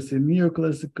democracy,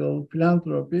 neoclassical,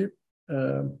 philanthropy,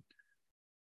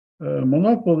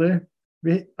 monopoly.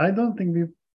 I don't think we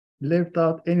left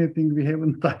out anything we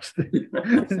haven't touched. This We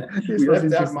was left out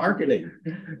interesting. marketing.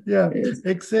 Yeah, Yes.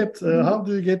 except how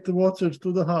do you get the water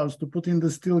to the house to put in the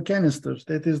steel canisters?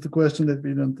 That is the question that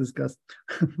we don't discuss.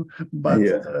 But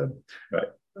Yeah.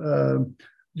 Right.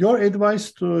 your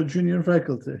advice to junior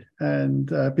faculty and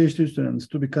PhD students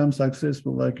to become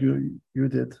successful like you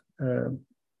did,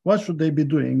 what should they be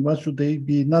doing? What should they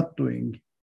be not doing?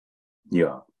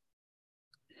 Yeah.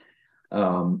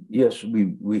 Yes,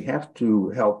 we have to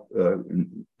help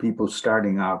people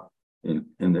starting out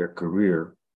in their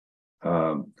career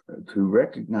to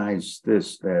recognize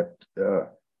this, that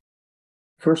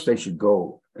first they should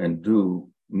go and do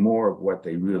more of what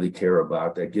they really care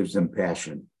about that gives them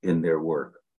passion in their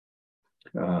work.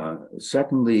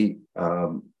 Secondly,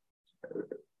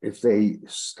 if they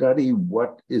study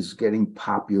what is getting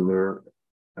popular,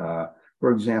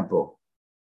 for example,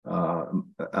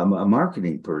 a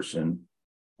marketing person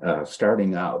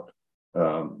starting out,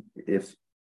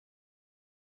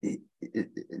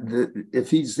 if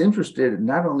he's interested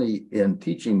not only in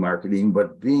teaching marketing,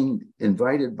 but being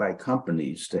invited by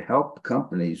companies to help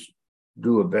companies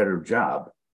do a better job,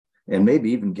 and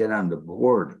maybe even get on the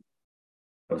board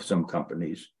of some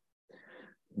companies,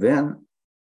 then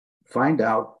find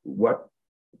out what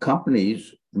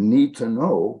companies need to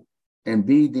know and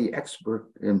be the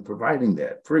expert in providing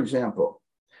that. For example,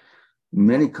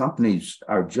 many companies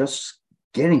are just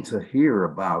getting to hear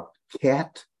about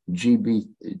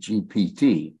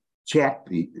GPT.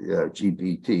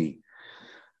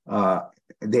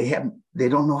 They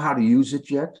don't know how to use it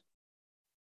yet.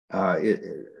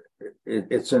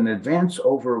 It's an advance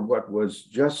over what was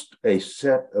just a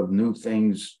set of new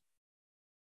things,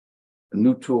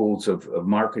 new tools of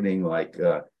marketing, like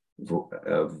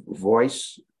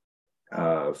voice,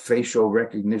 facial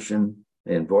recognition,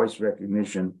 and voice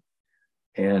recognition.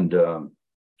 And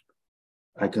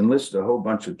I can list a whole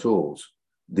bunch of tools,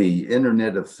 the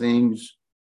Internet of Things,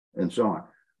 and so on.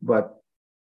 But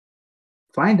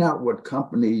find out what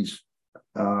companies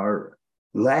are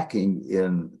lacking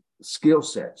in skill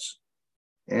sets.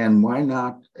 And why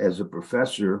not, as a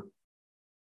professor,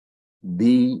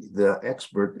 be the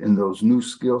expert in those new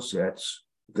skill sets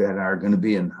that are going to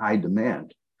be in high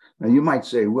demand? Now, you might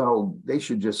say, well, they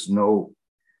should just know,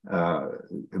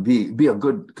 be a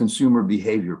good consumer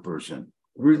behavior person.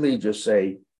 Really just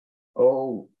say,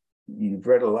 oh, you've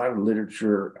read a lot of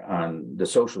literature on the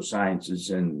social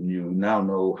sciences and you now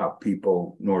know how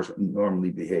people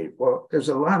normally behave. Well, there's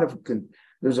a lot of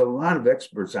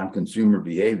experts on consumer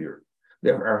behavior.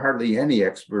 There are hardly any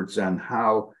experts on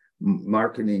how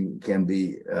marketing can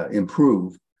be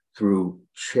improved through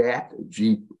Chat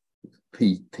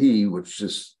GPT, which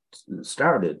just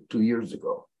started 2 years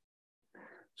ago.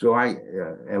 So I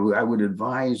would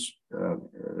advise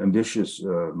ambitious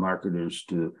marketers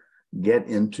to get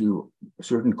into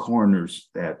certain corners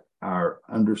that are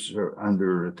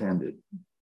underattended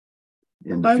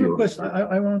in the I have field. a question.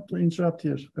 I want to interrupt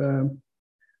here.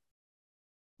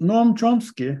 Noam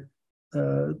Chomsky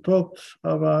talked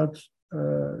about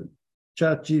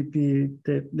chat GP,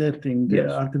 that thing, the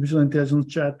Yes. artificial intelligence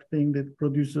chat thing that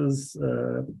produces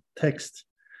text.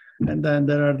 And then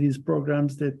there are these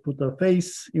programs that put a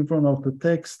face in front of the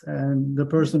text, and the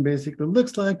person basically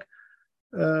looks like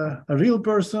a real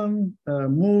person,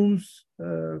 moves,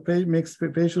 makes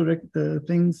facial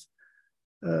things,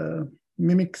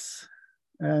 mimics,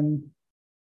 and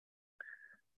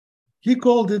he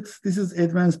called it, this is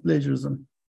advanced plagiarism.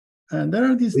 And there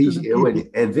are these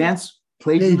Advanced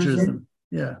plagiarism.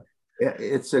 Yeah.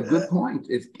 It's a good point.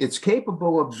 It's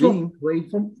capable of being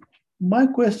played. My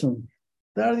question,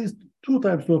 there are these two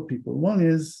types of people. One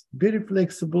is very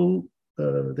flexible.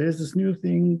 There's this new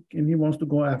thing and he wants to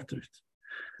go after it.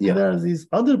 Yeah. And there are these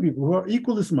other people who are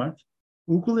equally smart,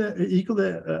 equally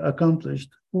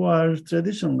accomplished, who are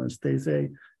traditionalists. They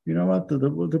say, you know what,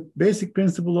 the basic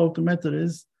principle of the matter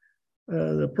is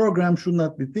the program should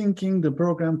not be thinking, the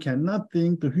program cannot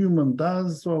think, the human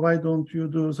does, so why don't you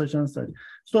do such and such?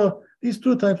 So these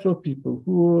two types of people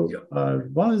who are,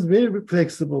 one is very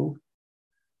flexible,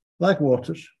 like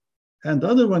water, and the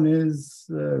other one is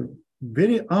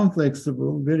very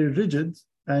unflexible, very rigid,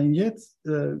 and yet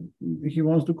he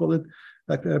wants to call it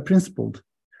like principled.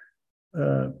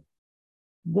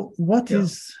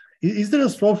 Is there a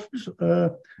soft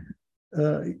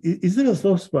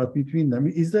spot between them?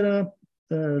 Is there a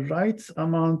right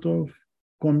amount of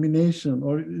combination,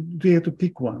 or do you have to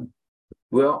pick one?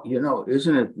 Well,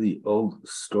 isn't it the old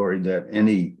story that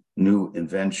any new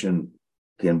invention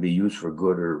can be used for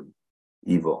good or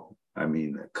evil? I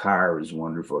mean, a car is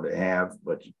wonderful to have,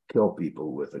 but you kill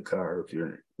people with a car if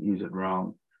you use it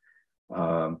wrong.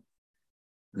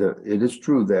 it is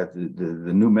true that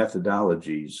the new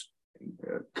methodologies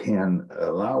can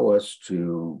allow us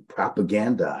to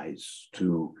propagandize,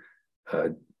 to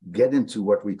get into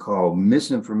what we call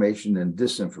misinformation and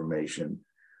disinformation.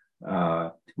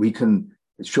 We can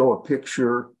show a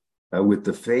picture with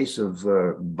the face of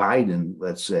Biden,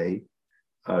 let's say,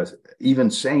 even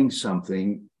saying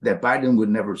something that Biden would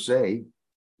never say,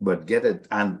 but get it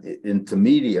into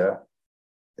media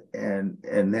and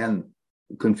then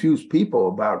confuse people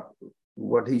about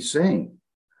what he's saying.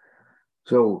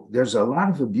 So there's a lot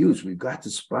of abuse. We've got to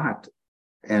spot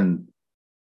and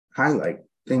highlight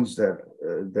things that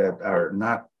are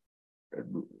not,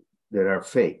 that are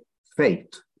fake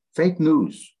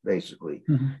news, basically.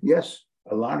 Mm-hmm. Yes,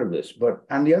 a lot of this. But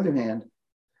on the other hand,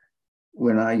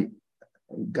 when I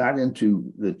got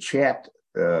into the chat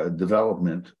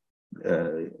development,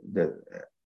 that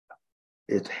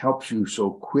it helps you so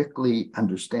quickly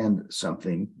understand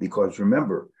something, because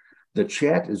remember, the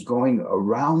chat is going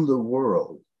around the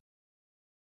world,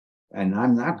 and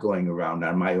I'm not going around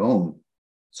on my own,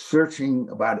 searching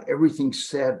about everything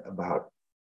said about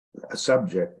a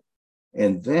subject,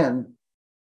 and then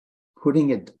putting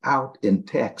it out in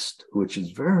text, which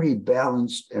is very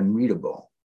balanced and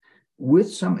readable,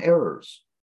 with some errors.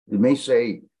 They may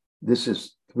say, this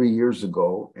is 3 years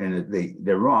ago, and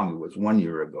they're wrong, it was 1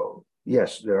 year ago.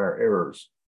 Yes, there are errors.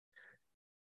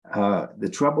 The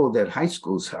trouble that high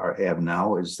schools have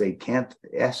now is they can't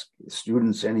ask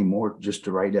students anymore just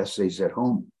to write essays at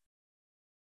home,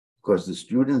 because the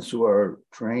students who are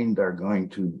trained are going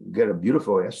to get a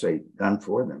beautiful essay done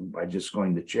for them by just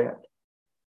going to chat.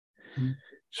 Mm-hmm.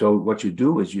 So what you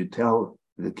do is you tell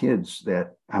the kids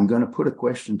that I'm going to put a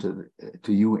question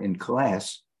to you in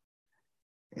class,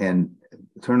 and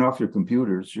turn off your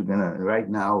computers. You're going to right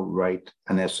now write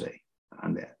an essay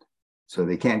on that. So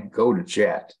they can't go to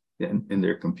chat in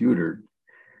their computer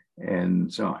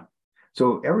and so on.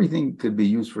 So everything could be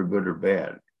used for good or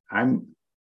bad. I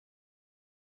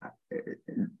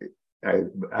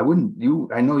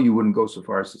know you wouldn't go so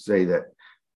far as to say that,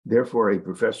 therefore, a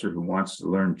professor who wants to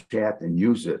learn chat and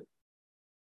use it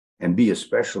and be a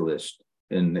specialist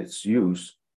in its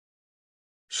use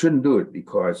shouldn't do it,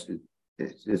 because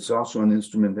it's also an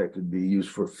instrument that could be used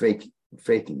for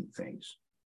faking things.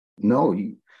 No,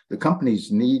 the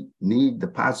companies need the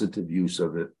positive use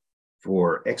of it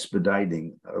for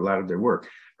expediting a lot of their work.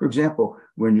 For example,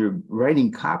 when you're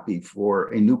writing copy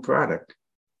for a new product,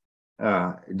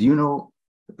 do you know,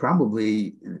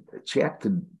 probably chat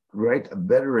could write a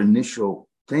better initial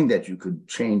thing that you could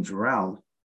change around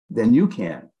than you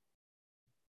can.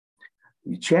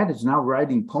 Chat is now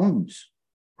writing poems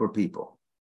for people.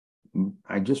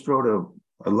 I just wrote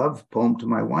a love poem to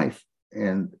my wife,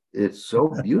 and it's so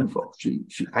beautiful.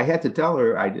 I had to tell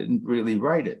her I didn't really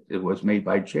write it. It was made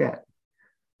by chat.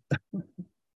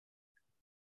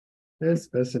 That's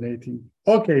fascinating.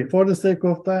 Okay, for the sake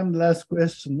of time, last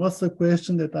question. What's the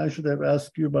question that I should have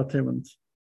asked you but haven't?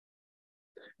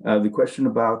 The question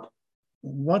about?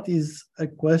 What is a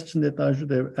question that I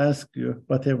should have asked you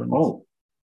but haven't? Oh.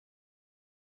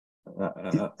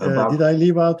 Did I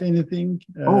leave out anything?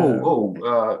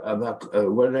 About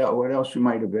what else you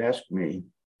might have asked me.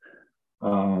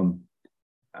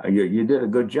 You did a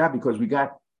good job, because we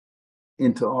got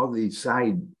into all the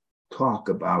side talk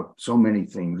about so many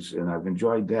things, and I've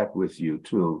enjoyed that with you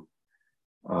too.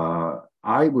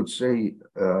 I would say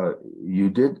you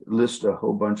did list a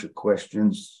whole bunch of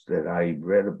questions that I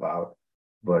read about,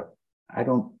 but I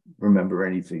don't remember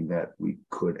anything that we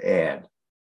could add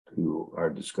to our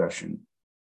discussion.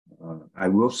 I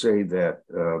will say that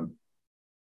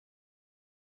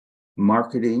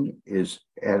marketing is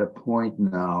at a point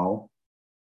now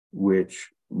which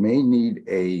may need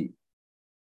a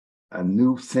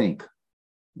new think.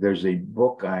 There's a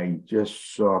book I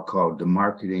just saw called The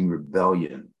Marketing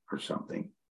Rebellion or something.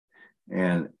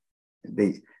 And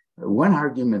one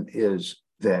argument is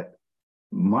that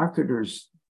marketers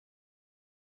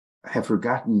have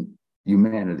forgotten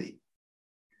humanity.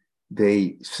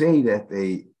 They say that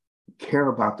they care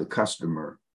about the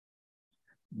customer,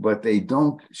 but they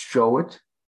don't show it,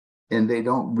 and they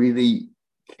don't really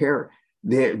care.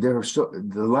 The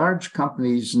large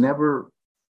companies never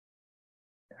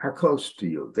are close to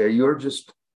you. You're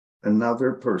just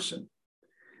another person.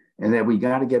 And that we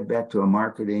got to get back to a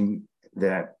marketing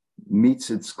that meets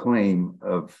its claim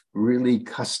of really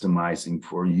customizing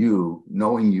for you,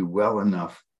 knowing you well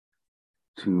enough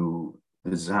to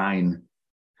design,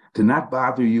 to not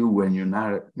bother you when you're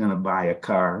not going to buy a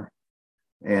car,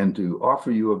 and to offer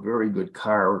you a very good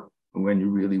car when you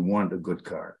really want a good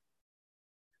car.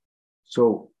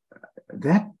 So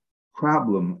that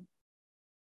problem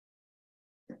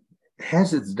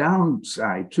has its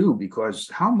downside too, because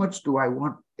how much do I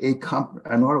want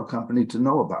an auto company to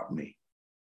know about me?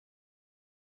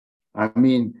 I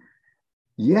mean,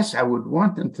 yes, I would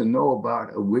want them to know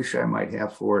about a wish I might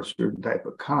have for a certain type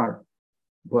of car,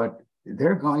 but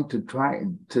they're going to try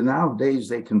to, nowadays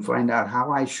they can find out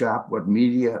how I shop, what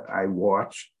media I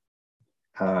watch,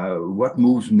 what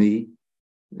moves me.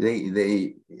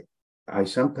 I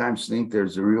sometimes think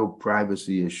there's a real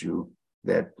privacy issue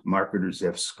that marketers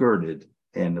have skirted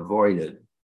and avoided,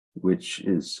 which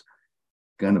is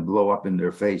going to blow up in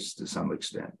their face to some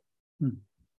extent.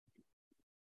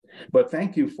 But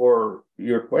thank you for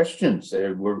your questions. They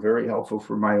were very helpful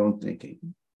for my own thinking.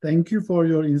 Thank you for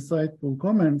your insightful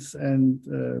comments. And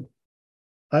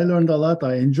I learned a lot.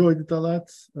 I enjoyed it a lot.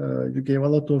 You gave a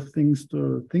lot of things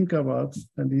to think about.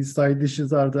 And these side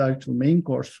dishes are the actual main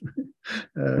course.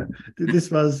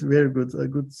 This was very good, a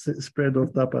good spread of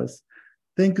tapas.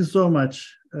 Thank you so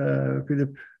much,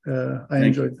 Philip. I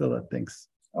enjoyed it a lot. Thanks.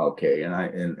 Okay,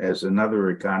 and as another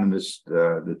economist,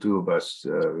 the two of us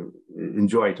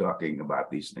enjoy talking about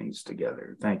these things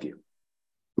together. Thank you.